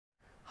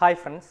Hi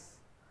friends,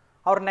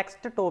 our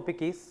next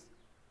topic is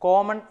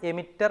common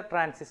emitter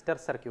transistor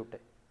circuit.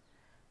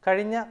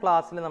 കഴിഞ്ഞ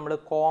ക്ലാസ്സിൽ നമ്മൾ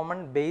common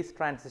base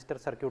transistor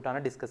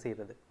സർക്യൂട്ടാണ് discuss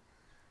ചെയ്തത്.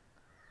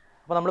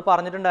 അപ്പോൾ നമ്മൾ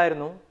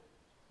പറഞ്ഞിട്ടുണ്ടായിരുന്നു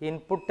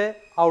input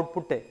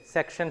output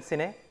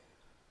സെക്ഷൻസിനെ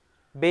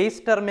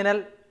base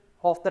terminal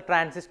of the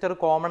transistor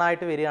common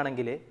ആയിട്ട്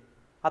വരികയാണെങ്കിൽ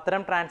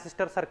അത്തരം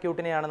ട്രാൻസിസ്റ്റർ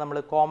സർക്യൂട്ടിനെയാണ് നമ്മൾ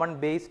കോമൺ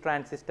ബേസ്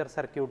ട്രാൻസിസ്റ്റർ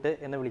സർക്യൂട്ട്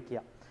എന്ന്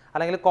വിളിക്കുക,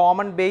 അല്ലെങ്കിൽ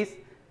കോമൺ ബേസ്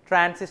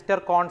ട്രാൻസിസ്റ്റർ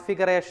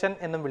കോൺഫിഗറേഷൻ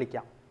എന്നും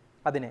വിളിക്കാം.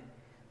 അതിനെ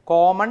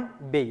കോമൺ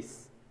ബേസ്,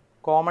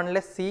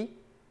 കോമണിലെ സി,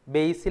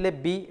 ബേസിലെ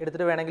ബി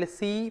എടുത്തിട്ട് വേണമെങ്കിൽ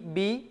സി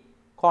ബി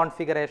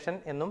കോൺഫിഗറേഷൻ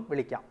എന്നും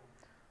വിളിക്കാം.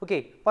 ഓക്കെ,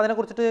 അപ്പോൾ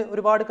അതിനെക്കുറിച്ചിട്ട്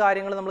ഒരുപാട്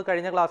കാര്യങ്ങൾ നമ്മൾ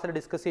കഴിഞ്ഞ ക്ലാസ്സിൽ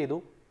ഡിസ്കസ് ചെയ്തു.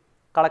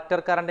 കളക്ടർ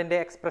കറണ്ടിൻ്റെ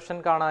എക്സ്പ്രഷൻ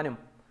കാണാനും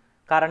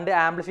കറണ്ട്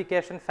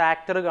ആംപ്ലിഫിക്കേഷൻ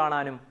ഫാക്ടർ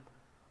കാണാനും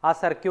ആ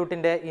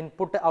സർക്യൂട്ടിൻ്റെ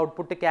ഇൻപുട്ട്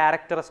ഔട്ട്പുട്ട്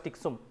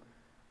ക്യാരക്ടറിസ്റ്റിക്സും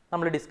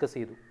നമ്മൾ ഡിസ്കസ്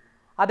ചെയ്തു.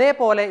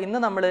 അതേപോലെ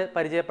ഇന്ന് നമ്മൾ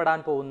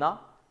പരിചയപ്പെടാൻ പോകുന്ന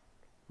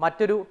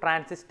മറ്റൊരു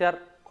transistor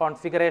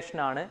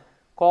കോൺഫിഗറേഷനാണ്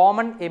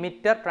common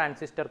emitter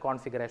transistor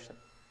configuration.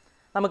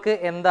 നമുക്ക്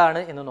എന്താണ്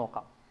എന്ന്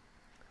നോക്കാം.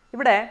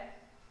 ഇവിടെ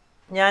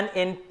ഞാൻ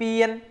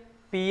NPN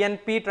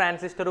PNP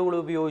ട്രാൻസിസ്റ്ററുകൾ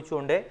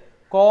ഉപയോഗിച്ചുകൊണ്ട്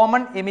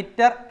കോമൺ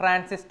എമിറ്റർ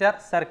ട്രാൻസിസ്റ്റർ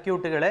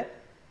സർക്യൂട്ടുകൾ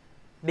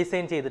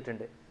ഡിസൈൻ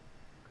ചെയ്തിട്ടുണ്ട്.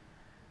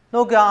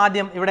 നോക്കുക,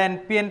 ആദ്യം ഇവിടെ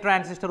NPN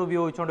ട്രാൻസിസ്റ്റർ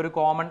ഉപയോഗിച്ചുകൊണ്ട് ഒരു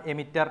കോമൺ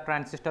എമിറ്റർ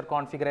ട്രാൻസിസ്റ്റർ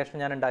കോൺഫിഗറേഷൻ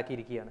ഞാൻ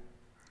ഉണ്ടാക്കിയിരിക്കുകയാണ്.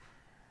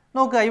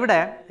 നോക്കുക, ഇവിടെ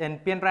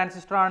NPN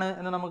ട്രാൻസിസ്റ്റർ ആണ്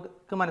എന്ന്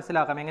നമുക്ക്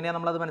മനസ്സിലാക്കാം. എങ്ങനെയാണ്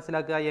നമ്മളത്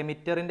മനസ്സിലാക്കുക?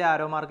 എമിറ്ററിൻ്റെ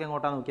ആരോ മാർക്ക്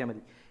എങ്ങോട്ടാണ് നോക്കിയാൽ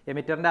മതി.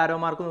 എമിറ്ററിൻ്റെ ആരോ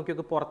മാർക്ക് നോക്കി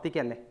നോക്കി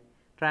പുറത്തേക്കല്ലേ,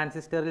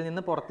 ട്രാൻസിസ്റ്ററിൽ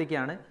നിന്ന്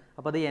പുറത്തേക്കാണ്.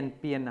 അപ്പോൾ അത്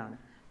NPN ആണ്.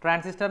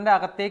 ട്രാൻസിസ്റ്ററിൻ്റെ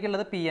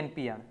അകത്തേക്കുള്ളത് PNP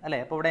ആണ് അല്ലേ.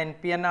 അപ്പോൾ ഇവിടെ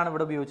NPN ആണ്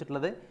ഇവിടെ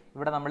ഉപയോഗിച്ചിട്ടുള്ളത്,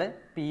 ഇവിടെ നമ്മൾ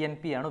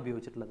PNP ആണ്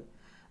ഉപയോഗിച്ചിട്ടുള്ളത്.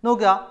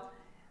 നോക്കുക,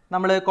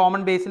 നമ്മൾ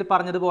കോമൺ ബേസിൽ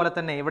പറഞ്ഞതുപോലെ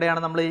തന്നെ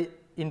ഇവിടെയാണ് നമ്മൾ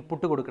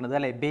ഇൻപുട്ട് കൊടുക്കുന്നത്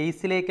അല്ലേ,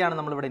 ബേസിലേക്കാണ്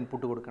നമ്മളിവിടെ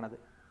ഇൻപുട്ട് കൊടുക്കുന്നത്.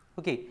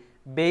 ഓക്കെ,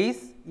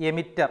 ബേസ്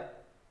എമിറ്റർ,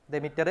 ഇത്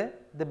എമിറ്റർ,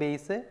 ഇത്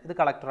ബേസ്, ഇത്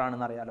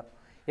കളക്ടറാണെന്ന് അറിയാലോ.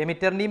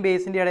 എമിറ്ററിൻ്റെയും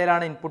ബേസിൻ്റെ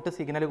ഇടയിലാണ് ഇൻപുട്ട്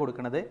സിഗ്നൽ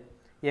കൊടുക്കുന്നത്.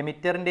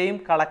 എമിറ്ററിൻ്റെയും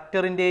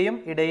കളക്ടറിൻ്റെയും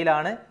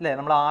ഇടയിലാണ് അല്ലേ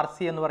നമ്മൾ RC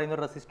എന്ന് പറയുന്ന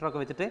ഒരു റെസിസ്റ്ററൊക്കെ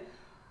വെച്ചിട്ട്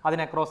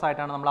അതിന് അക്രോസ്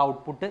ആയിട്ടാണ് നമ്മൾ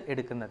ഔട്ട്പുട്ട്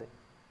എടുക്കുന്നത്.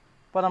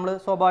 അപ്പോൾ നമ്മൾ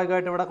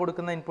സ്വാഭാവികമായിട്ട് ഇവിടെ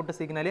കൊടുക്കുന്ന ഇൻപുട്ട്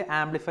സിഗ്നൽ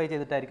ആംപ്ലിഫൈ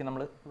ചെയ്തിട്ടായിരിക്കും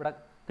നമ്മൾ ഇവിടെ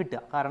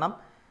കിട്ടുക. കാരണം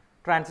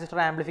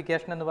ട്രാൻസിസ്റ്റർ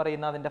ആംപ്ലിഫിക്കേഷൻ എന്ന്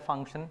പറയുന്ന അതിൻ്റെ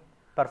ഫംഗ്ഷൻ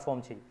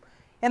പെർഫോം ചെയ്യും.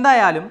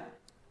 എന്തായാലും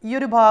ഈ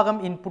ഒരു ഭാഗം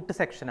ഇൻപുട്ട്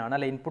സെക്ഷനാണ്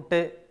അല്ലേ,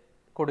 ഇൻപുട്ട്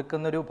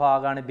കൊടുക്കുന്നൊരു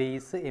ഭാഗമാണ്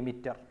ബേസ്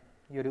എമിറ്റർ.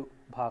 ഈ ഒരു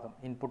ഭാഗം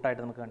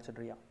ഇൻപുട്ടായിട്ട് നമുക്ക്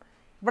കൺസിഡർ ചെയ്യാം.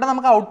 ഇവിടെ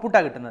നമുക്ക്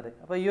ഔട്ട്പുട്ടാണ് കിട്ടുന്നത്.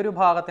 അപ്പോൾ ഈ ഒരു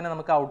ഭാഗത്തിനെ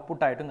നമുക്ക്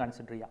ഔട്ട്പുട്ടായിട്ടും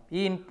കൺസിഡർ ചെയ്യാം. ഈ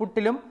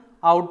ഇൻപുട്ടിലും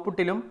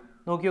ഔട്ട്പുട്ടിലും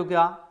നോക്കി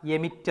നോക്കുക,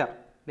 എമിറ്റർ,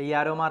 ഈ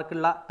ആരോ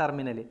മാർക്കുള്ള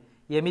terminal,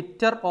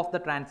 emitter of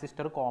the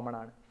transistor common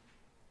ആണ്.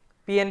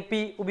 PNP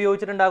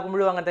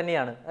ഉപയോഗിച്ചിട്ടുണ്ടാക്കുമ്പോഴും അങ്ങനെ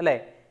തന്നെയാണ് അല്ലേ.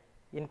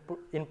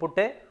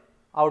 ഇൻപുട്ട്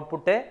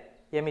ഔട്ട്പുട്ട്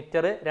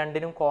എമിറ്റർ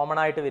രണ്ടിനും കോമൺ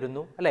ആയിട്ട്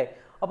വരുന്നു അല്ലേ.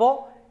 അപ്പോൾ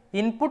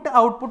input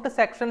output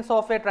sections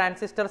of A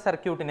transistor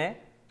സർക്യൂട്ടിനെ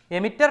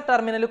എമിറ്റർ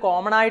ടെർമിനൽ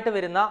കോമൺ ആയിട്ട്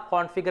വരുന്ന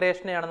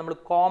കോൺഫിഗറേഷനെയാണ് നമ്മൾ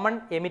കോമൺ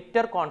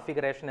എമിറ്റർ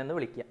കോൺഫിഗറേഷൻ എന്ന്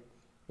വിളിക്കുക.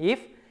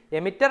 If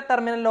emitter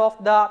terminal of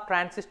the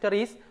transistor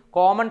is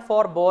common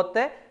for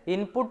both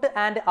input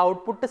and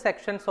output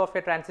sections of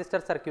A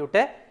transistor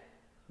circuit,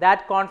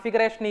 that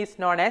configuration is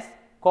known as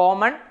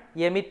common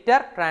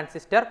emitter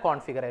transistor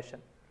configuration.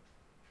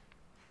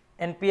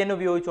 NPN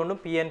ഉപയോഗിച്ചുകൊണ്ടും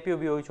PNP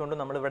ഉപയോഗിച്ചുകൊണ്ടും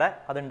നമ്മളിവിടെ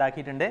അത്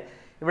ഉണ്ടാക്കിയിട്ടുണ്ട്.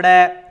 ഇവിടെ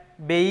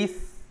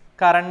base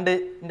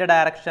കറണ്ടിൻ്റെ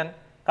direction,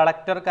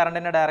 collector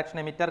കറണ്ടിൻ്റെ direction,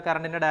 emitter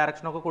കറണ്ടിൻ്റെ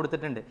ഡയറക്ഷനൊക്കെ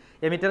കൊടുത്തിട്ടുണ്ട്.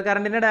 Emitter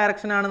കറണ്ടിൻ്റെ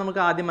ഡയറക്ഷനാണ്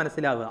നമുക്ക് ആദ്യം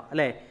മനസ്സിലാവുക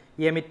അല്ലേ.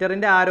 ഈ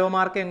എമിറ്ററിൻ്റെ ആരോ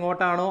മാർക്ക്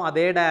എങ്ങോട്ടാണോ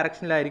അതേ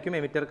ഡയറക്ഷനിലായിരിക്കും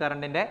എമിറ്റർ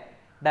കറണ്ടിൻ്റെ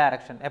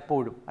ഡയറക്ഷൻ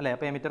എപ്പോഴും അല്ലേ.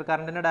 അപ്പോൾ എമിറ്റർ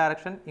കറണ്ടിൻ്റെ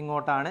ഡയറക്ഷൻ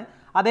ഇങ്ങോട്ടാണ്,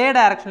 അതേ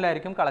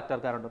ഡയറക്ഷനിലായിരിക്കും കളക്ടർ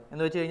കറണ്ടും.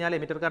 എന്ന് വെച്ച് കഴിഞ്ഞാൽ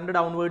എമിറ്റർ കറണ്ട്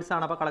ഡൗൺവേർഡ്സ്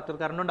ആണ്, അപ്പോൾ കളക്ടർ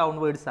കറണ്ടും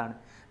ഡൗൺവേർഡ്സ് ആണ്.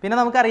 പിന്നെ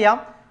നമുക്കറിയാം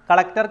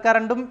കളക്ടർ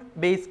കറണ്ടും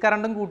ബേസ്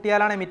കറണ്ടും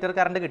കൂട്ടിയാലാണ് എമിറ്റർ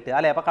കറണ്ട് കിട്ടുക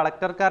അല്ലേ. അപ്പോൾ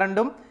കളക്ടർ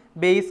കറണ്ടും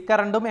ബേസ്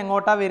കറണ്ടും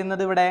എങ്ങോട്ടാണ്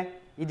വരുന്നത്? ഇവിടെ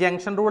ഈ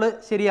junction rule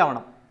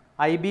ശരിയാവണം.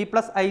 IB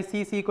 + IC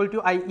 =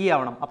 IE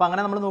ആവണം. അപ്പോൾ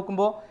അങ്ങനെ നമ്മൾ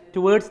നോക്കുമ്പോൾ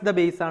ടുവേർഡ്സ് ദ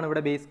ബേസ് ആണ്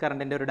ഇവിടെ ബേസ്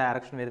കറണ്ടിൻ്റെ ഒരു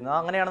ഡയറക്ഷൻ വരുന്നത്.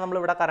 അങ്ങനെയാണ് നമ്മൾ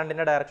ഇവിടെ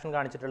കറണ്ടിൻ്റെ ഡയറക്ഷൻ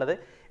കാണിച്ചിട്ടുള്ളത്.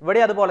 ഇവിടെ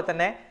അതുപോലെ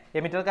തന്നെ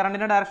എമിറ്റർ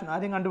കറണ്ടിൻ്റെ ഡയറക്ഷൻ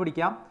ആദ്യം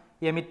കണ്ടുപിടിക്കാം.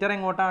 എമിറ്റർ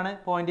എങ്ങോട്ടാണ്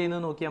പോയിന്റ്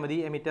ചെയ്യുന്നത് നോക്കിയാൽ മതി.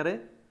 എമിറ്റർ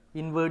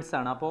ഇൻവേർഡ്സ്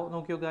ആണ്. അപ്പോൾ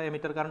നോക്കി നോക്കുക,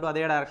 എമിറ്റർ കറണ്ടും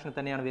അതേ ഡയറക്ഷനിൽ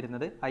തന്നെയാണ്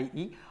വരുന്നത്.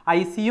 IE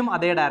ICയും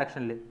അതേ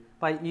ഡയറക്ഷനിൽ.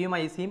 അപ്പോൾ IEയും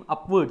ICയും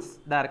അപ്വേർഡ്സ്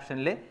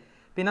ഡയറക്ഷനിൽ.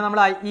 പിന്നെ നമ്മൾ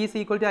IE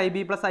 = IB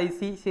 +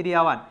 IC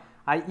ശരിയാവാൻ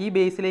IE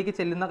ബേസിലേക്ക്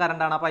ചെല്ലുന്ന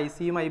കറണ്ടാണ്. അപ്പോൾ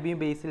ICയും IBയും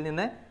ബേസിൽ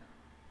നിന്ന്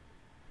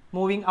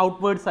മൂവിങ്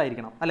ഔട്ട്വേർഡ്സ്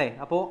ആയിരിക്കണം അല്ലേ.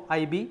 അപ്പോൾ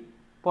IB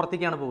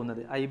പുറത്തേക്കാണ് പോകുന്നത്,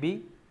 IB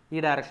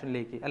ഈ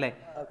ഡയറക്ഷനിലേക്ക് അല്ലേ.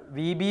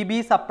 VBB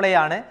സപ്ലൈ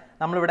ആണ്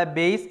നമ്മളിവിടെ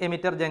ബേസ്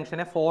എമിറ്റർ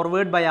ജംഗ്ഷനെ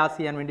ഫോർവേഡ് ബയാസ്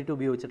ചെയ്യാൻ വേണ്ടിയിട്ട്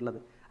ഉപയോഗിച്ചിട്ടുള്ളത്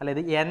അല്ലേ.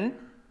 ഇത്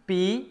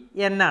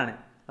NPN ആണ്.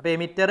 അപ്പോൾ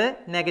എമിറ്റർ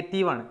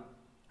നെഗറ്റീവാണ്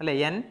അല്ലേ,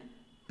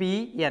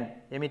 NPN.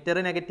 Emitter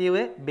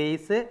negative,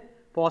 base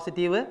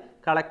positive,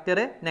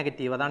 collector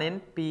negative, അതാണ്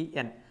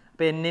NPN.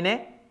 അപ്പോൾ Nനെ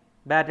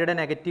ബാറ്ററിയുടെ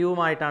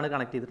നെഗറ്റീവുമായിട്ടാണ്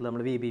കണക്ട് ചെയ്തിട്ടുള്ളത്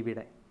നമ്മൾ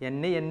VBBയുടെ.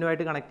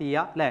 N-N-ആയിട്ട് കണക്ട്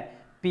ചെയ്യുക അല്ലേ.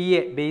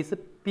 PA ബേസ്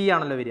P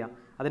ആണല്ലോ വരിക,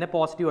 അതിനെ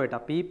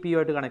പോസിറ്റീവായിട്ടാണ് P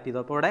ആയിട്ട് കണക്ട് ചെയ്തു.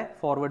 അപ്പോൾ ഇവിടെ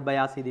ഫോർവേഡ്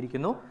ബയാസ്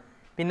ചെയ്തിരിക്കുന്നു.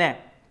 പിന്നെ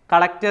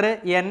കളക്ടർ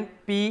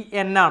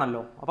NPN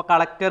ആണല്ലോ, അപ്പോൾ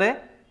കളക്ടർ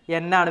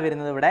N ആണ്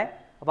വരുന്നത് ഇവിടെ.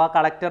 അപ്പോൾ ആ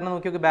കളക്ടറിനെ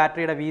നോക്കി നോക്കി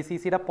ബാറ്ററിയുടെ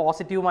VCCയുടെ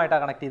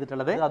പോസിറ്റീവുമായിട്ടാണ് കണക്ട്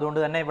ചെയ്തിട്ടുള്ളത്. അതുകൊണ്ട്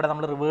തന്നെ ഇവിടെ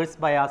നമ്മൾ റിവേഴ്സ്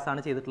ബയാസ് ആണ്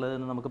ചെയ്തിട്ടുള്ളത്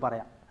എന്ന് നമുക്ക്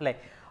പറയാം അല്ലേ.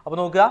 അപ്പോൾ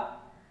നോക്കുക,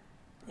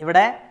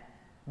 ഇവിടെ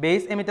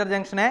ബേസ് എമിറ്റർ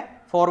ജംഗ്ഷനെ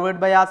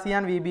ഫോർവേഡ് ബയാസ്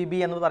ചെയ്യാൻ VBB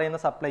എന്ന് പറയുന്ന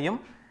സപ്ലൈയും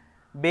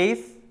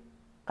base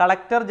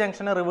collector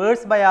junction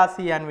reverse bias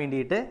ചെയ്യാൻ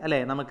വേണ്ടിയിട്ട് അല്ലേ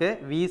നമുക്ക്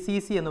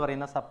VCC എന്ന്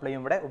പറയുന്ന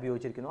സപ്ലൈയും ഇവിടെ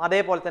ഉപയോഗിച്ചിരിക്കുന്നു.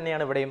 അതേപോലെ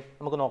തന്നെയാണ് ഇവിടെയും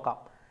നമുക്ക് നോക്കാം.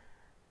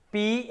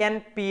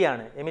 PNP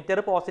ആണ്, എമിറ്റർ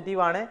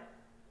പോസിറ്റീവ് ആണ്,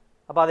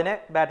 അപ്പോൾ അതിനെ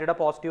ബാറ്ററിയുടെ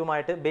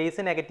പോസിറ്റീവുമായിട്ട്,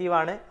 ബേസ് നെഗറ്റീവ്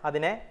ആണ്,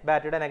 അതിനെ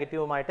ബാറ്ററിയുടെ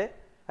നെഗറ്റീവുമായിട്ട്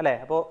അല്ലേ.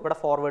 അപ്പോൾ ഇവിടെ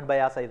ഫോർവേഡ്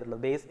ബയാസ്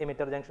ആയിട്ടുള്ളത് base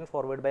emitter junction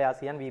forward bias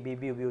ചെയ്യാൻ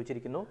VBB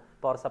ഉപയോഗിച്ചിരിക്കുന്നു,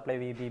 പവർ സപ്ലൈ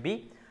VBB.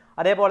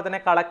 അതേപോലെ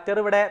തന്നെ കളക്ടർ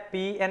ഇവിടെ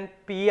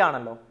PNP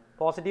ആണല്ലോ,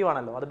 പോസിറ്റീവ്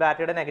ആണല്ലോ, അത്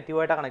ബാറ്ററിയുടെ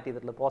നെഗറ്റീവായിട്ടാണ് കണക്ട്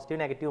ചെയ്തിട്ടുള്ളത്, പോസിറ്റീവ്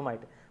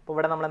നെഗറ്റീവുമായിട്ട്. അപ്പോൾ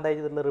ഇവിടെ നമ്മൾ എന്താ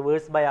ചെയ്തിട്ടുള്ളത്,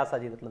 റിവേഴ്സ്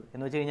ബയാസാണ് ചെയ്തിട്ടുള്ളത്.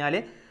 എന്ന് വെച്ച് കഴിഞ്ഞാൽ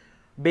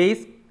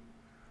ബേസ്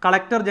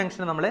കളക്ടർ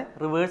ജംഗ്ഷൻ നമ്മൾ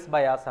റിവേഴ്സ്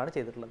ബയാസ് ആണ്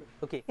ചെയ്തിട്ടുള്ളത്.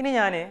 ഓക്കെ, ഇനി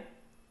ഞാൻ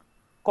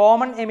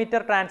കോമൺ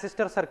എമിറ്റർ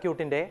ട്രാൻസിസ്റ്റർ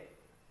സർക്യൂട്ടിൻ്റെ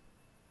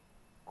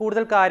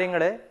കൂടുതൽ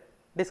കാര്യങ്ങൾ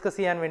ഡിസ്കസ്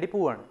ചെയ്യാൻ വേണ്ടി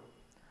പോവുകയാണ്.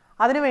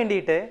 അതിനു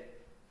വേണ്ടിയിട്ട്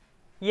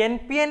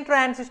NPN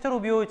ട്രാൻസിസ്റ്റർ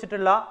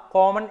ഉപയോഗിച്ചിട്ടുള്ള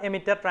കോമൺ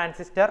എമിറ്റർ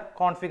ട്രാൻസിസ്റ്റർ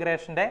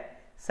കോൺഫിഗറേഷൻ്റെ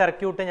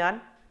സർക്യൂട്ട് ഞാൻ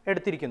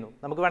എടുത്തിരിക്കുന്നു.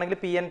 നമുക്ക് വേണമെങ്കിൽ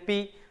PNP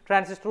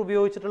ട്രാൻസിസ്റ്റർ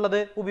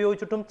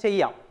ഉപയോഗിച്ചിട്ടും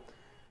ചെയ്യാം.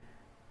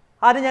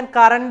 അത് ഞാൻ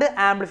current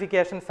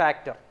amplification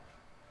factor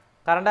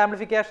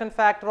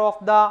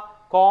of the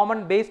common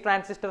base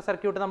transistor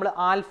circuit നമ്മൾ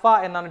ആൽഫ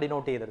എന്നാണ്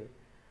ഡിനോട്ട് ചെയ്തത്.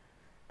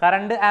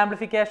 Current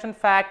amplification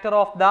factor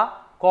of the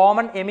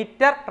common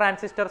emitter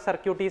transistor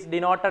circuit is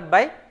denoted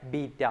by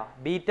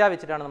beta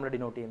വെച്ചിട്ടാണ് നമ്മൾ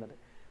ഡിനോട്ട് ചെയ്യുന്നത്.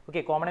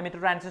 Okay, common emitter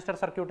transistor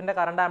സർക്യൂട്ടിൻ്റെ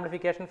current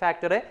amplification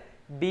factor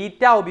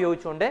beta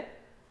ഉപയോഗിച്ചുകൊണ്ട്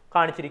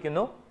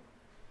കാണിച്ചിരിക്കുന്നു.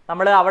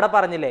 നമ്മൾ അവിടെ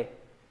പറഞ്ഞില്ലേ,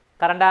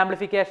 current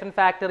amplification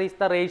factor is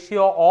the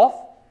ratio of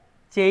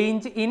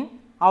change in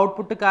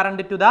output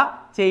current to the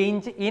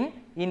change in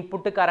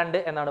input current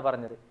എന്നാണ്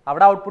പറഞ്ഞത്.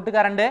 അവിടെ ഔട്ട്പുട്ട്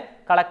കറണ്ട്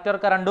കളക്ടർ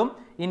കറണ്ടും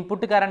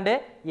ഇൻപുട്ട് കറണ്ട്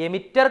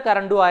എമിറ്റർ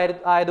കറണ്ടും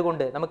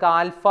ആയതുകൊണ്ട് നമുക്ക്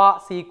alpha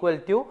equal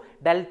to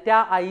delta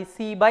IC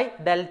by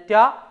delta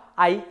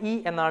IE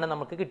എന്നാണ്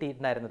നമുക്ക്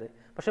കിട്ടിയിട്ടുണ്ടായിരുന്നത്.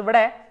 പക്ഷെ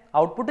ഇവിടെ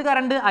ഔട്ട്പുട്ട്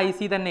കറണ്ട് IC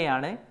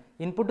തന്നെയാണ്,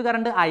 ഇൻപുട്ട്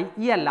കറണ്ട്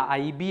IE അല്ല,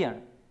 IB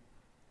ആണ്.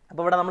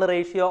 അപ്പോൾ ഇവിടെ നമ്മൾ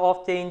ratio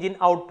of change in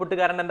output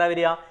current എന്താ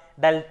വരിക,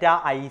 ഡെൽറ്റ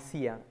IC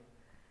ആണ്.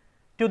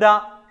 To the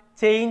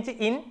change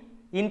in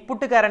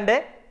input current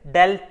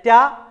delta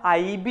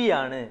IB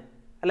ആണ്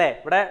അല്ലേ.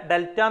 ഇവിടെ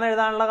ഡെൽറ്റ എന്ന്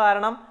എഴുതാനുള്ള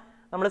കാരണം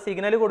നമ്മൾ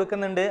സിഗ്നൽ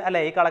കൊടുക്കുന്നുണ്ട്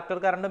അല്ലേ, ഈ കളക്ടർ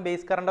കറണ്ടും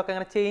ബേസ് കറണ്ടും ഒക്കെ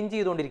അങ്ങനെ ചേഞ്ച്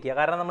ചെയ്തുകൊണ്ടിരിക്കുക.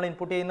 കാരണം നമ്മൾ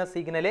ഇൻപുട്ട് ചെയ്യുന്ന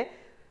സിഗ്നൽ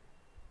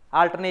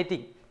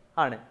ആൾട്ടർനേറ്റിംഗ്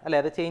ആണ് അല്ലേ,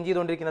 അത് ചേഞ്ച്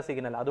ചെയ്തുകൊണ്ടിരിക്കുന്ന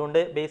സിഗ്നൽ. അതുകൊണ്ട്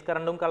ബേസ്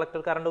കറണ്ടും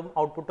കളക്ടർ കറണ്ടും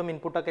ഔട്ട്പുട്ടും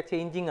ഇൻപുട്ടും ഒക്കെ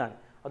ചേഞ്ചിങ് ആണ്,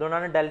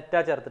 അതുകൊണ്ടാണ് ഡെൽറ്റ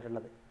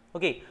ചേർത്തിട്ടുള്ളത്.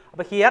 ഓക്കെ,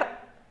 അപ്പോൾ here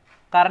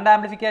current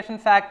amplification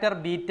factor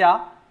beta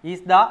is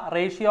the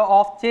ratio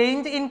of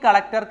change in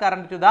collector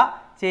current to the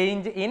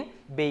change in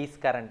base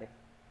current.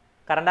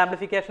 Current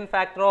amplification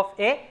factor of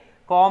a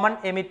common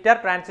emitter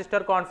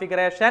transistor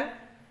configuration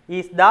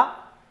is the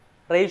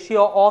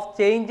ratio of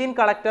change in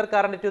collector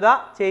current to the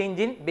change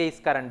in base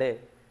current.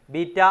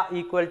 Beta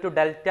equal to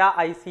delta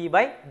IC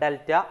by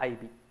delta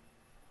IB.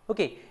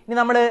 Okay, ഇനി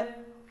നമ്മൾ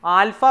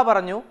alpha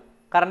പറഞ്ഞു,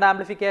 current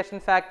amplification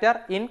factor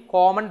in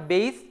common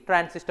base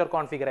transistor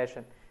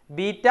configuration.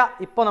 Beta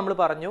ഇപ്പോൾ നമ്മൾ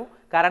പറഞ്ഞു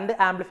current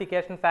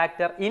amplification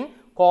factor in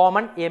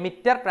common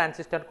emitter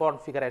transistor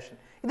configuration.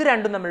 ഇത്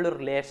രണ്ടും തമ്മിലുള്ള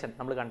relation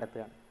നമ്മൾ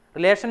കണ്ടെത്തുകയാണ്,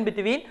 relation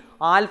between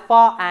alpha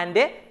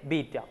and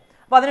beta.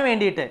 അപ്പോൾ അതിന്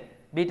വേണ്ടിയിട്ട്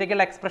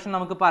ബീറ്റയ്ക്കുള്ള എക്സ്പ്രഷൻ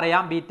നമുക്ക്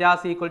പറയാം, beta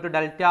equal to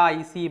delta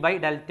IC by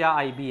delta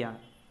IB ആണ്.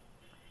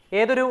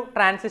 ഏതൊരു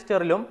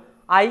ട്രാൻസിസ്റ്ററിലും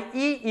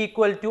IE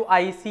equal to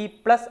IC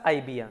plus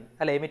IB ആണ്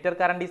അല്ലെ. Emitter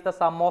current is the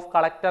sum of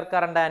collector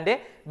current and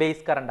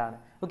base current ആണ്.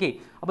 ഓക്കെ,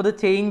 അപ്പോൾ ഇത്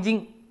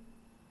ചേഞ്ചിങ്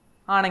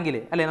ആണെങ്കിൽ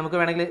അല്ലേ നമുക്ക്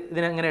വേണമെങ്കിൽ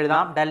ഇതിനെ എങ്ങനെ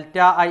എഴുതാം, delta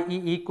IE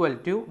equal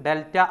to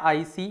delta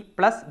IC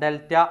plus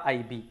delta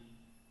IB.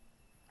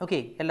 Okay,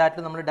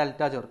 എല്ലാറ്റിലും നമ്മൾ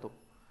ഡെൽറ്റ ചേർത്തു.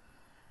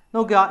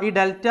 നോക്കുക, ഈ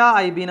ഡെൽറ്റ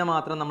IBനെ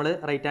മാത്രം നമ്മൾ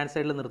റൈറ്റ് ഹാൻഡ്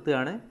സൈഡിൽ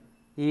നിർത്തുകയാണ്.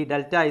 ഈ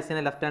ഡെൽറ്റ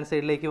ICനെ ലെഫ്റ്റ് ഹാൻഡ്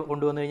സൈഡിലേക്ക്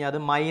കൊണ്ടുവന്നു കഴിഞ്ഞാൽ അത്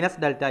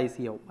മൈനസ് ഡെൽറ്റ IC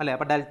ആവും അല്ലേ.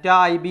 അപ്പോൾ delta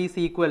IB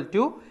equal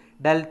to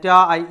delta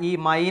IE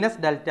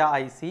minus delta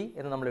IC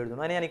എന്ന് നമ്മൾ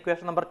എഴുതുന്നു. അതിന് ഞാൻ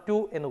ഇക്വേഷൻ നമ്പർ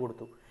 2 എന്ന്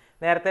കൊടുത്തു.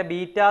 നേരത്തെ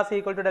beta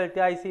equal to delta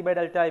IC by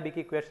delta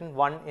IBക്ക് equation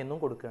 1 എന്നും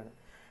കൊടുക്കുകയാണ്.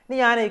 ഇനി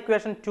ഞാൻ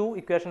ഇക്വേഷൻ 2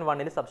 ഇക്വേഷൻ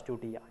 1ൽ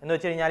സബ്സ്റ്റിറ്റ്യൂട്ട് ചെയ്യുക. എന്ന്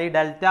വെച്ച് കഴിഞ്ഞാൽ ഈ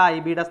ഡെൽറ്റ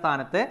IBയുടെ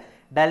സ്ഥാനത്ത്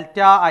delta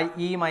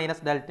IE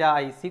minus delta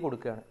IC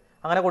കൊടുക്കുകയാണ്.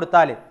 അങ്ങനെ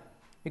കൊടുത്താൽ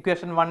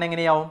equation 1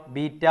 എങ്ങനെയാവും,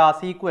 beta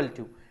equal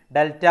to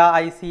delta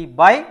IC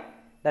by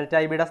delta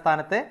IBയുടെ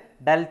സ്ഥാനത്ത്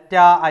delta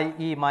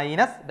IE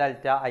minus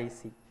delta IC.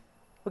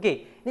 Okay,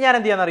 ഇനി ഞാൻ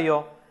എന്ത് ചെയ്യാന്നറിയോ,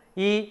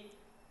 ഈ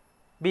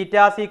beta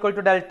equal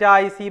to delta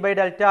IC by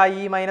delta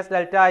IE minus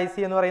delta IC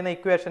എന്ന് പറയുന്ന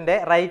ഇക്വേഷൻ്റെ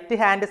റൈറ്റ്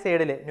ഹാൻഡ്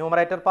സൈഡിൽ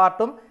ന്യൂമറേറ്റർ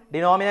പാർട്ടും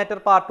ഡിനോമിനേറ്റർ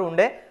പാർട്ടും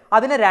ഉണ്ട്.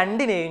 അതിനെ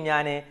രണ്ടിനെയും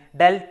ഞാൻ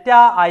ഡെൽറ്റ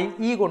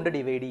IE കൊണ്ട്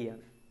ഡിവൈഡ്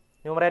ചെയ്യാണ്.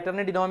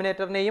 ന്യൂമറേറ്ററിനെയും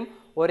ഡിനോമിനേറ്ററിനെയും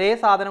ഒരേ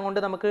സാധനം കൊണ്ട്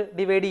നമുക്ക്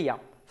ഡിവൈഡ് ചെയ്യാം,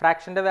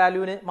 ഫ്രാക്ഷൻ്റെ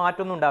വാല്യൂവിന്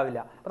മാറ്റമൊന്നും ഉണ്ടാവില്ല.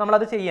 അപ്പോൾ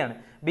നമ്മളത് ചെയ്യാണ്.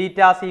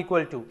 ബീറ്റ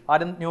ഈക്വൽ ടു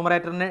ആദ്യം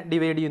ന്യൂമറേറ്ററിനെ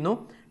ഡിവൈഡ് ചെയ്യുന്നു,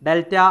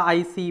 delta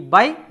IC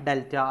by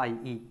delta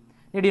IE.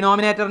 ഇനി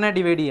ഡിനോമിനേറ്ററിനെ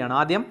ഡിവൈഡ് ചെയ്യാണ്,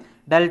 ആദ്യം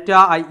delta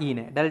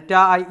IEനെ, delta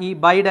IE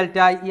by delta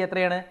IE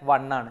എത്രയാണ്,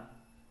 1 ആണ്,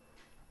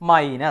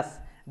 minus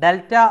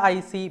delta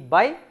IC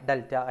by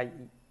delta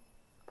IE.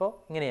 അപ്പോൾ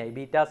ഇങ്ങനെയായി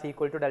beta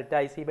equal to delta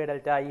IC by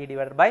delta IE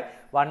divided by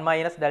 1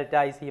 minus delta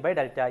IC by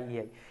delta IE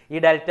ആയി. ഈ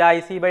delta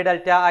IC by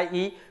delta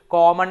IE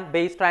common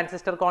base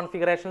transistor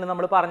കോൺഫിഗറേഷനിൽ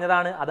നമ്മൾ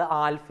പറഞ്ഞതാണ്, അത്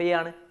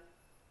ആൽഫയാണ്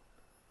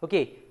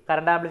okay,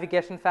 current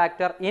amplification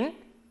factor in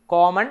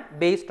common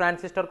base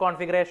transistor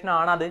configuration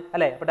ആണ് അത്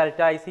അല്ലേ. അപ്പോൾ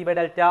delta I C by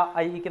delta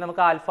ഐക്ക്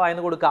നമുക്ക് ആൽഫ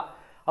എന്ന് കൊടുക്കാം.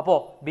 അപ്പോൾ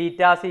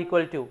ബീറ്റാസ്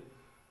ഈക്വൽ ടു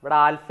ഇവിടെ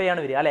ആൽഫയാണ്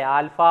വരിക അല്ലേ,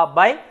 ആൽഫ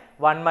ബൈ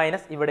 1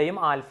 മൈനസ് ഇവിടെയും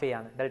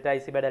ആൽഫയാണ്, delta I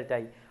C by delta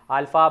I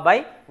alpha by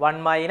 1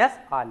 minus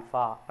alpha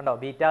കണ്ടോ,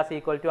 ബീറ്റാസ്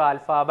equal to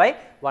alpha by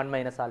 1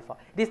 minus alpha.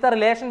 It is the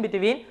relation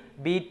between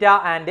beta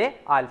and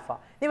alpha.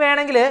 ഇനി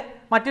വേണമെങ്കിൽ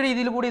മറ്റൊരു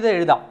രീതിയിൽ കൂടി ഇത്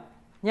എഴുതാം.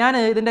 ഞാൻ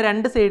ഇതിൻ്റെ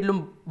രണ്ട് സൈഡിലും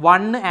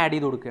 1 ആഡ്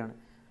ചെയ്ത് കൊടുക്കുകയാണ്.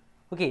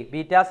 Okay,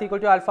 ബീറ്റാസ് equal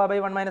to alpha by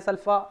 1 minus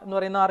alpha എന്ന്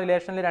പറയുന്ന ആ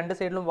റിലേഷനിൽ രണ്ട്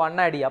സൈഡിലും 1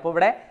 ആഡ് ചെയ്യുക. അപ്പോൾ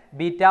ഇവിടെ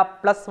ബീറ്റ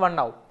പ്ലസ് 1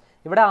 ആവും.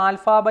 ഇവിടെ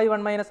alpha by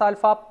 1 minus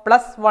alpha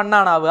plus 1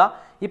 ആണ് ആവുക.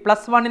 ഈ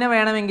പ്ലസ് 1നെ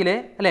വേണമെങ്കിൽ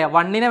അല്ലേ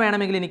 1നെ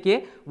വേണമെങ്കിൽ എനിക്ക്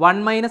 1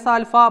 minus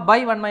alpha by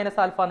 1 minus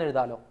alpha എന്ന്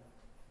എഴുതാമല്ലോ.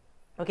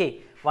 Okay,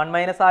 1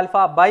 minus alpha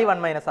by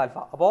 1 minus alpha.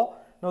 അപ്പോൾ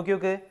നോക്കി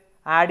നോക്ക്,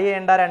 ആഡ്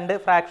ചെയ്യേണ്ട രണ്ട്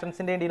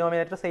ഫ്രാക്ഷൻസിൻ്റെയും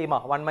ഡിനോമിനേറ്റർ സെയിമാ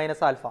 1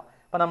 മൈനസ് ആൽഫ.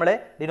 അപ്പോൾ നമ്മൾ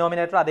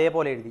ഡിനോമിനേറ്റർ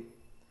അതേപോലെ എഴുതി.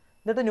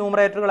 എന്നിട്ട്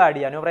ന്യൂമറേറ്ററുകൾ ആഡ്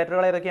ചെയ്യുക.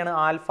 ന്യൂമറേറ്ററുകൾ ഏതൊക്കെയാണ്?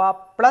 Alpha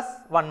plus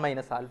 1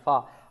 minus alpha.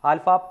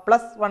 Alpha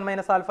plus 1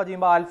 minus alpha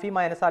ചെയ്യുമ്പോൾ ആൽഫി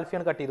മൈനസ്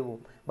ആൽഫിയാണ് കട്ട് ചെയ്ത്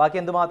പോകും. ബാക്കി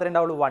എന്ത് മാത്രമേ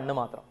ഉണ്ടാവുള്ളൂ? 1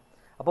 മാത്രം.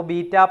 അപ്പോൾ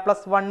ബീറ്റ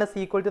പ്ലസ് 1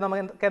 ഈക്വൽ ടു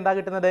നമുക്ക് എന്താ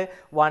കിട്ടുന്നത്?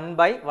 1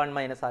 ബൈ 1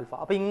 മൈനസ് ആൽഫ.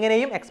 അപ്പോൾ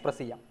ഇങ്ങനെയും എക്സ്പ്രസ്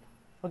ചെയ്യാം.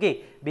 Okay,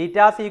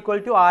 ബീറ്റാസ് equal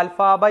to alpha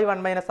by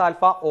 1 minus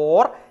alpha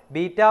or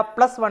beta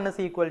plus 1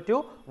 equal to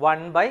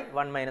 1 by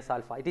 1 minus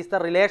alpha. It is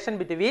the relation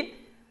between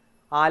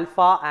alpha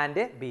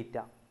and beta,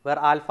 where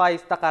alpha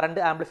is the current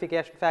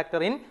amplification factor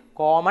in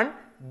common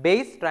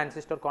base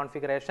transistor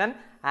configuration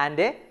and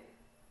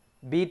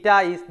beta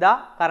is the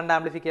current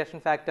amplification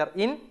factor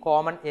in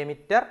common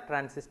emitter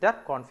transistor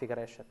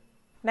configuration.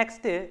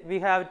 Next, we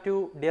have to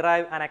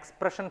derive an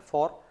expression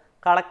for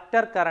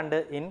collector current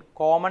in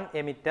common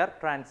emitter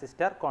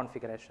transistor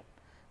configuration.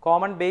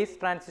 Common base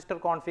transistor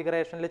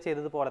configuration le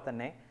ചെയ്തതുപോലെ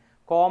തന്നെ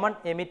common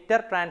emitter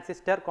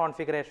transistor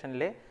configuration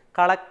le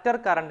collector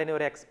current ന്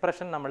ഒരു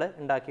expression നമ്മൾ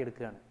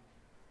ഉണ്ടാക്കിയെടുക്കുകയാണ്.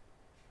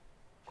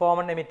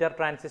 Common emitter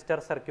transistor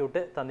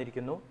circuit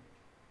തന്നിരിക്കുന്നു.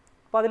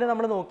 അപ്പോൾ അതിൽ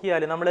നമ്മൾ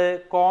നോക്കിയാൽ നമ്മൾ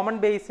കോമൺ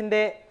ബേസിൻ്റെ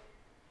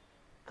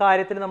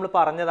കാര്യത്തിൽ നമ്മൾ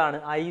പറഞ്ഞതാണ്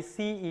I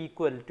C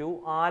equal to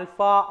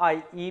alpha I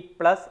E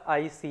plus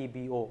I C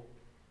B O.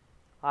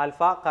 Alpha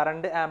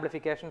current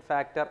amplification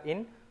factor in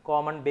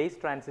common base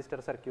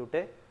transistor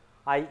circuit,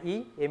 I E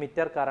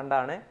emitter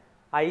കറണ്ടാണ്,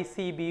 I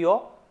C B O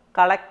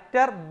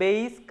collector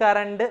base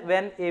current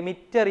when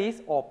emitter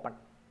is open.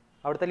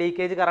 അവിടുത്തെ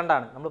leakage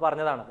കറണ്ടാണ്, നമ്മൾ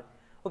പറഞ്ഞതാണത്.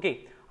 Okay,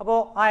 അപ്പോൾ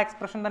ആ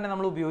expression തന്നെ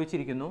നമ്മൾ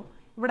ഉപയോഗിച്ചിരിക്കുന്നു.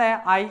 ഇവിടെ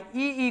I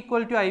E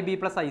equal to I B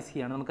plus I C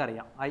ആണ്,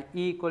 നമുക്കറിയാം I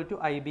E equal to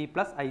I B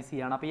plus I C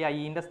ആണ്. അപ്പോൾ ഈ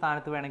ഐൻ്റെ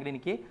സ്ഥാനത്ത് വേണമെങ്കിൽ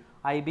എനിക്ക്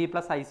I B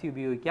plus I C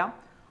ഉപയോഗിക്കാം.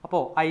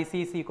 അപ്പോൾ I C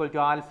is equal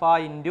to alpha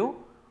into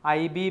I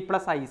B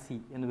plus I C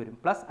എന്ന് വരും,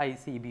 plus I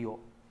C B O.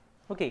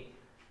 Okay,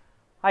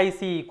 I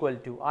C equal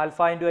to alpha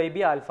into I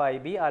B alpha I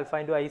B, alpha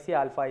into I C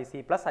alpha I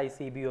C plus I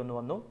C B O എന്ന്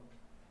വന്നു.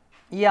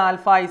 ഈ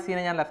alpha I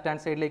സിനെ ഞാൻ left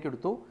hand സൈഡിലേക്ക്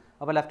എടുത്തു.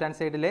 അപ്പോൾ left hand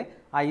സൈഡിൽ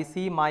I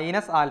C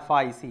minus alpha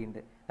I C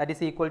ഉണ്ട്, that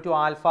is equal to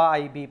alpha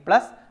I B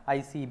plus I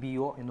C B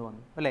O എന്ന്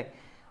വന്നു അല്ലേ.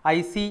 ഐ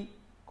സി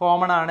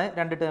കോമൺ ആണ്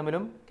രണ്ട്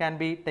ടേമിലും, can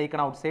be taken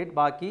out side.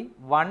 ബാക്കി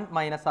 1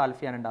 മൈനസ്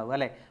ആൽഫയാണ് ഉണ്ടാവുക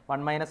അല്ലേ.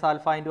 1 minus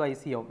alpha into I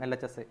C ആവും L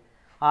H S.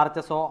 R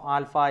H S O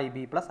alpha I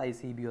B plus I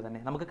C B O തന്നെ.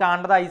 നമുക്ക്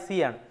കാണേണ്ടത് ഐ സി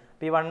ആണ്.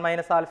 അപ്പോൾ ഈ 1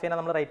 മൈനസ് ആൽഫയെ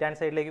നമ്മൾ റൈറ്റ് ഹാൻഡ്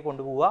സൈഡിലേക്ക്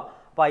കൊണ്ടുപോവുക.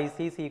 അപ്പോൾ I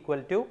C is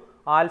equal to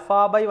alpha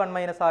by 1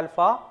 minus alpha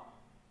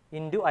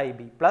into I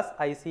B plus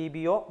I C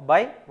B O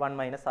by 1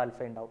 minus alpha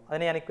ഉണ്ടാവും.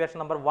 അതിന് ഞാൻ ഇക്വേഷൻ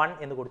നമ്പർ 1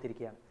 എന്ന്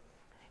കൊടുത്തിരിക്കുകയാണ്.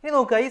 ഇനി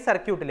നോക്കുക, ഈ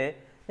സർക്യൂട്ടിൽ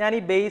ഞാൻ ഈ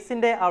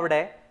ബേസിൻ്റെ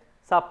അവിടെ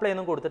സപ്ലൈ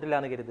ഒന്നും കൊടുത്തിട്ടില്ല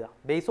എന്ന് കരുതുക.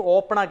 Base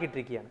open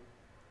ആക്കിയിട്ടിരിക്കുകയാണ്.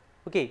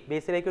 ഓക്കെ,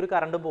 ബേസിലേക്ക് ഒരു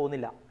കറണ്ടും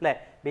പോകുന്നില്ല അല്ലേ.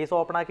 ബേസ്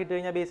ഓപ്പൺ ആക്കിയിട്ട്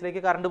കഴിഞ്ഞാൽ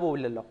ബേസിലേക്ക് കറണ്ട്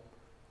പോവില്ലല്ലോ.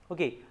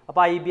 ഓക്കെ,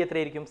 അപ്പോൾ ഐ ബി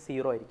എത്രയായിരിക്കും?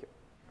 0 ആയിരിക്കും.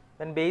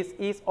 When base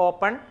is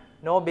open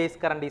no base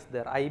current is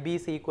there, I B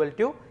is equal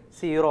to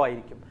 0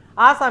 ആയിരിക്കും.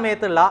 ആ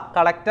സമയത്തുള്ള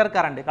കളക്ടർ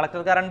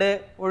കറണ്ട്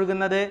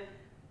ഒഴുകുന്നത്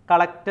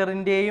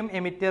കളക്ടറിൻ്റെയും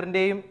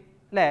എമിറ്ററിൻ്റെയും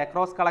അല്ലേ,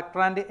 ക്രോസ്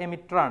കളക്ടർ ആൻഡ്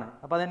എമിറ്റർ ആണ്.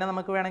 അപ്പോൾ അതിനെ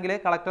നമുക്ക് വേണമെങ്കിൽ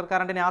കളക്ടർ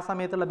കറണ്ടിനെ ആ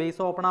സമയത്തുള്ള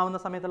ബേസ് ഓപ്പൺ ആവുന്ന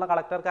സമയത്തുള്ള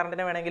കളക്ടർ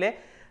കറണ്ടിനെ വേണമെങ്കിൽ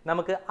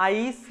നമുക്ക് ഐ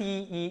സി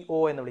ഇ ഒ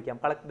എന്ന് വിളിക്കാം.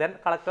 Then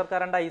collector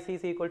current I C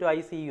is equal to I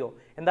C E O.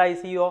 എന്താ I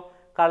C E O?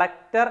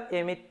 Collector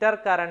emitter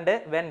current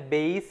when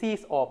base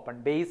is open.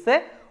 Base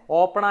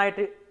open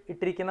ആയിട്ട്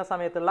ഇട്ടിരിക്കുന്ന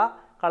സമയത്തുള്ള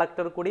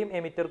കളക്ടർ കൂടിയും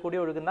emitter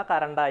കൂടിയും ഒഴുകുന്ന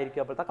current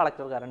ആയിരിക്കും അപ്പോഴത്തെ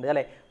കളക്ടർ കറണ്ട്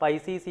അല്ലേ. അപ്പോൾ I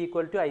C is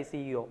equal to I C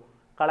E O.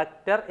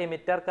 Collector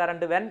emitter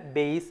current when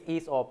base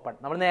is open.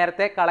 നമ്മൾ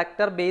നേരത്തെ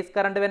collector base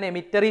current when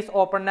emitter is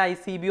open I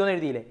C B O എന്ന്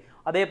എഴുതിയില്ലേ,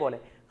 അതേപോലെ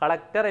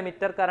collector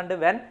emitter current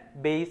when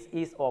base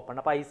is open.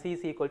 അപ്പോൾ I C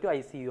is equal to I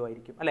C E O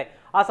ആയിരിക്കും അല്ലേ.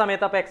 ആ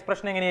സമയത്ത് അപ്പോൾ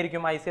എക്സ്പ്രഷൻ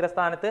എങ്ങനെയായിരിക്കും? ഐ സിയുടെ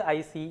സ്ഥാനത്ത് ഐ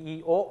സി ഇ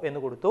ഒ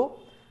എന്ന് കൊടുത്തു.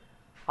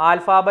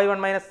 Alpha by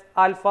 1 minus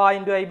alpha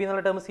into I B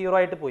എന്നുള്ള ടേം 0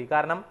 ആയിട്ട് പോയി,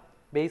 കാരണം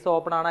ബേസ്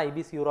ഓപ്പൺ ആണ്, ഐ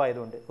ബി 0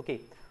 ആയതുകൊണ്ട്. Okay,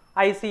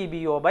 I C B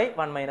O by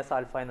 1 minus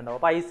alpha എന്നുണ്ടാവും.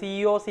 അപ്പോൾ I C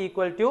E O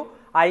equal to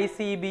I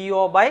C B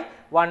O by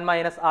 1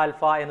 minus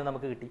alpha എന്ന്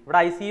നമുക്ക് കിട്ടി. ഇവിടെ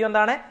ഐ സി ഒ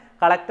എന്താണ്?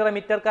 Collector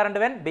emitter current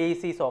when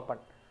base is open.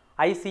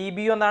 I C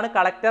B O എന്താണ്?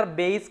 Collector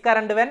base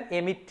current when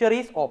emitter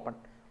is open.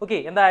 Okay,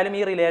 എന്തായാലും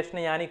ഈ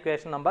റിലേഷന് ഞാൻ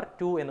equation number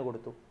 2 എന്ന്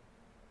കൊടുത്തു.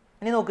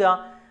 ഇനി നോക്കുക,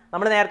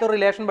 നമ്മൾ നേരത്തെ ഒരു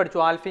റിലേഷൻ പഠിച്ചു,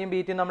 ആൽഫയും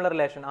ബീറ്റയും തമ്മിലുള്ള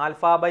relation.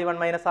 Alpha by 1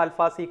 minus alpha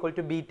equal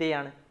to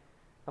ബീറ്റയാണ്,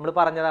 നമ്മൾ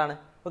പറഞ്ഞതാണ്.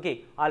 Okay,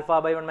 alpha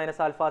by 1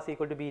 minus alpha is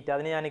equal to beta.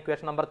 അതിന് ഞാൻ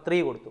ഇക്വേഷൻ നമ്പർ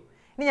 3 കൊടുത്തു.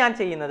 ഇനി ഞാൻ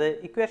ചെയ്യുന്നത്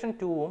ഇക്വേഷൻ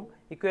 2ഉം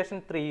ഇക്വേഷൻ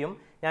 3യും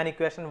ഞാൻ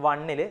ഇക്വേഷൻ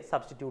 1ൽ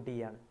സബ്സ്റ്റിറ്റ്യൂട്ട്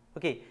ചെയ്യുകയാണ്.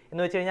 ഓക്കെ,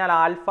 എന്ന് വെച്ച് കഴിഞ്ഞാൽ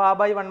ആൽഫ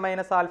ബൈ 1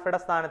 മൈനസ് ആൽഫയുടെ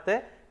സ്ഥാനത്ത്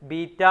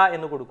ബീറ്റ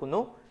എന്ന്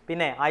കൊടുക്കുന്നു.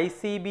 പിന്നെ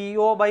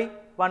ICBO ബൈ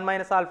 1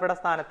 മൈനസ് ആൽഫയുടെ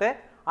സ്ഥാനത്ത്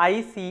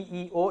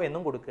ICEO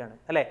എന്നും കൊടുക്കുകയാണ്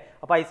അല്ലേ.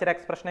 അപ്പോൾ ഐസിയുടെ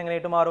എക്സ്പ്രഷൻ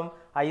എങ്ങനെയായിട്ട് മാറും?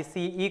 IC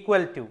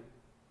equal to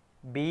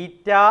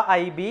beta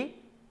IB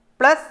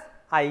plus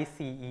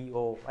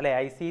ICEO അല്ലെ.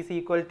 IC is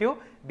equal to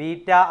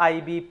beta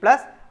IB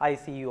plus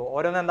ICEO.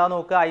 ഓരോന്ന് എന്താ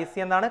നോക്കുക? IC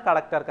എന്താണ്?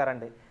 Collector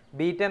current.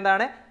 ബീറ്റ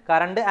എന്താണ്?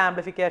 Current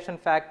amplification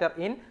factor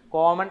in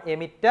common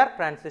emitter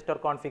transistor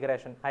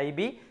configuration. IB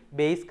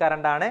base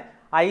current ആണ്.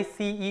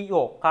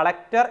 ICEO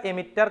collector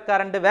emitter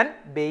current when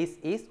base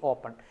is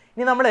open.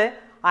 ഇനി നമ്മൾ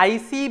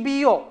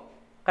ICBO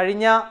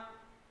കഴിഞ്ഞ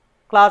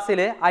ക്ലാസ്സിൽ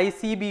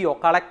ICBO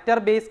collector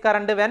base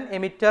current when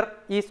emitter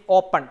is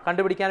open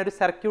കണ്ടുപിടിക്കാൻ ഒരു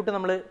circuit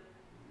നമ്മൾ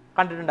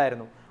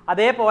കണ്ടിട്ടുണ്ടായിരുന്നു.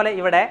 അതേപോലെ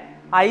ഇവിടെ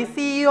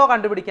ICEO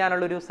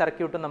കണ്ടുപിടിക്കാനുള്ള ഒരു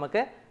സർക്യൂട്ട്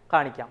നമുക്ക്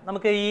കാണിക്കാം.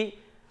 നമുക്ക് ഈ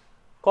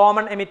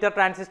കോമൺ എമിറ്റർ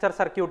ട്രാൻസിസ്റ്റർ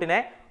സർക്യൂട്ടിനെ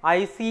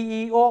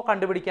ICEO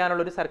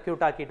കണ്ടുപിടിക്കാനുള്ള ഒരു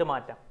സർക്യൂട്ട് ആക്കിയിട്ട്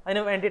മാറ്റാം.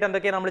 അതിന് വേണ്ടിയിട്ട്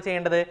എന്തൊക്കെയാണ് നമ്മൾ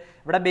ചെയ്യേണ്ടത്?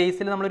 ഇവിടെ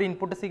ബേസിൽ നമ്മളൊരു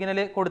ഇൻപുട്ട് സിഗ്നൽ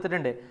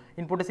കൊടുത്തിട്ടുണ്ട്.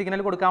 ഇൻപുട്ട്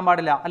സിഗ്നൽ കൊടുക്കാൻ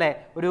പാടില്ല അല്ലേ.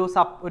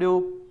 ഒരു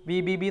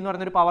VBB എന്ന്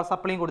പറയുന്നൊരു പവർ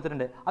സപ്ലൈയും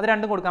കൊടുത്തിട്ടുണ്ട്. അത്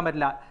രണ്ടും കൊടുക്കാൻ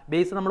പറ്റില്ല.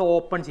 ബേസ് നമ്മൾ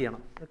ഓപ്പൺ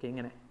ചെയ്യണം. ഓക്കെ,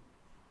 ഇങ്ങനെ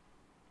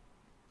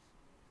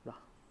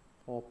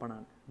ഓപ്പൺ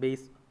ആണ്.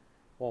 ബേസ്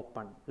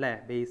ഓപ്പൺ അല്ലേ.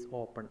 ബേസ്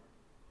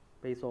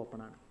ഓപ്പൺ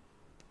ആണ്.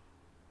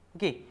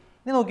 ഓക്കെ,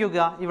 ഇനി നോക്കി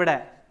നോക്കുക. ഇവിടെ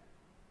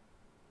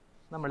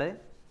നമ്മൾ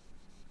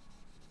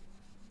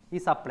ഈ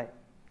സപ്ലൈ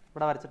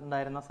ഇവിടെ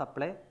വരച്ചിട്ടുണ്ടായിരുന്ന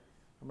സപ്ലൈ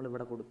നമ്മൾ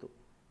ഇവിടെ കൊടുത്തു.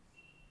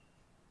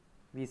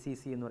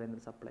 VCC എന്ന്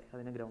പറയുന്നൊരു സപ്ലൈ,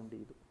 അതിനെ ഗ്രൗണ്ട്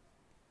ചെയ്തു.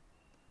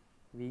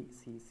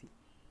 VCC.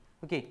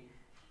 ഓക്കെ,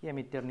 ഈ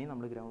എമിറ്ററിനെ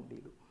നമ്മൾ ഗ്രൗണ്ട്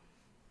ചെയ്തു.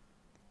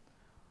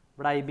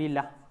 ഇവിടെ IB ഇല്ല,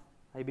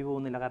 IB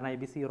പോകുന്നില്ല, കാരണം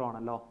IB 0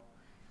 ആണല്ലോ.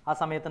 ആ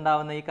സമയത്ത്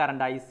ഉണ്ടാകുന്ന ഈ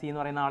കറണ്ട് IC എന്ന്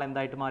പറയുന്ന ആൾ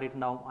എന്തായിട്ട്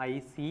മാറിയിട്ടുണ്ടാവും?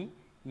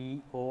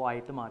 ICEO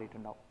ആയിട്ട്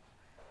മാറിയിട്ടുണ്ടാവും.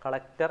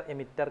 Collector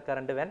emitter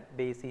current when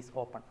base is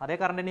open. അതേ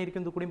കറണ്ട് തന്നെ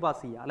ആയിരിക്കും ഇത് കൂടിയും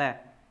പാസ് ചെയ്യുക അല്ലേ.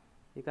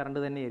 ഈ കറണ്ട്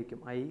തന്നെയായിരിക്കും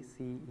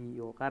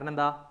ICEO. കാരണം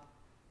എന്താ?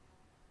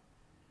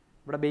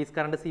 ഇവിടെ ബേസ്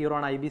കറണ്ട് 0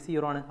 ആണ്, IB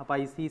 0 ആണ്. അപ്പോൾ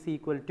IE is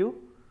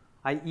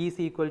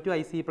equal to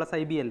IC plus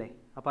IB അല്ലേ.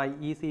 അപ്പോൾ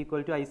IE is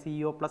equal to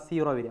ICEO plus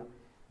 0 വരിക.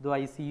 ഇത്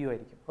ICEO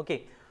ആയിരിക്കും. ഓക്കെ,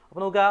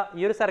 അപ്പോൾ നോക്കുക,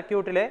 ഈ ഒരു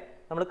സർക്യൂട്ടിൽ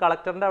നമ്മൾ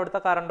കളക്ടറിൻ്റെ അവിടുത്തെ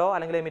കറണ്ടോ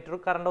അല്ലെങ്കിൽ എമിറ്റർ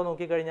കറണ്ടോ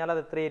നോക്കിക്കഴിഞ്ഞാൽ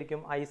അത് എത്രയായിരിക്കും?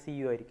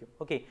 ICEO ആയിരിക്കും.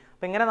 ഓക്കെ,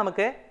 അപ്പോൾ ഇങ്ങനെ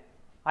നമുക്ക്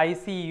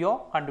ICEO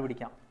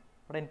കണ്ടുപിടിക്കാം.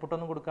 ഇവിടെ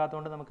ഇൻപുട്ടൊന്നും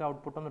കൊടുക്കാത്തതുകൊണ്ട് നമുക്ക്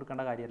ഔട്ട്പുട്ടൊന്നും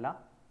എടുക്കേണ്ട കാര്യമല്ല.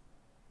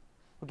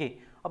 ഓക്കെ,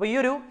 അപ്പോൾ ഈ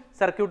ഒരു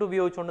സർക്യൂട്ട്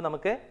ഉപയോഗിച്ചുകൊണ്ട്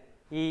നമുക്ക്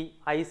ഈ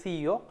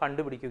ICEO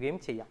കണ്ടുപിടിക്കുകയും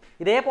ചെയ്യാം.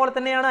 ഇതേപോലെ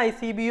തന്നെയാണ്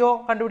ICBO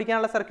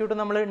കണ്ടുപിടിക്കാനുള്ള സർക്യൂട്ട്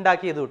നമ്മൾ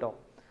ഉണ്ടാക്കിയത് കേട്ടോ.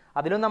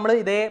 അതിലും നമ്മൾ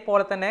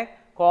ഇതേപോലെ തന്നെ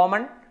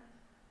കോമൺ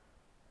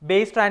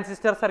ബേസ്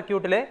ട്രാൻസിസ്റ്റർ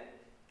സർക്യൂട്ടിൽ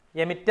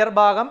എമിറ്റർ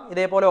ഭാഗം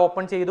ഇതേപോലെ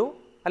ഓപ്പൺ ചെയ്തു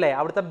അല്ലേ.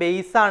 അവിടുത്തെ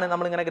ബേസ് ആണ്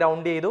നമ്മളിങ്ങനെ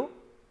ഗ്രൗണ്ട് ചെയ്തു.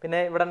 പിന്നെ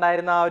ഇവിടെ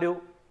ഉണ്ടായിരുന്ന ആ ഒരു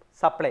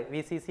സപ്ലൈ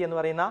VCC എന്ന്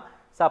പറയുന്ന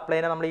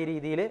സപ്ലൈനെ നമ്മൾ ഈ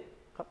രീതിയിൽ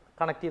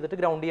കണക്ട് ചെയ്തിട്ട്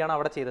ഗ്രൗണ്ട് ചെയ്യാണ്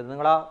അവിടെ ചെയ്തത്.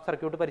 നിങ്ങൾ ആ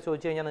സർക്യൂട്ട്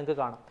പരിശോധിച്ച് കഴിഞ്ഞാൽ നിങ്ങൾക്ക്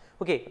കാണാം.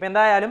 ഓക്കെ, അപ്പോൾ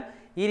എന്തായാലും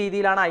ഈ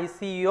രീതിയിലാണ്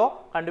ICEO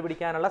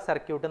കണ്ടുപിടിക്കാനുള്ള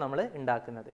സർക്യൂട്ട് നമ്മൾ ഉണ്ടാക്കുന്നത്.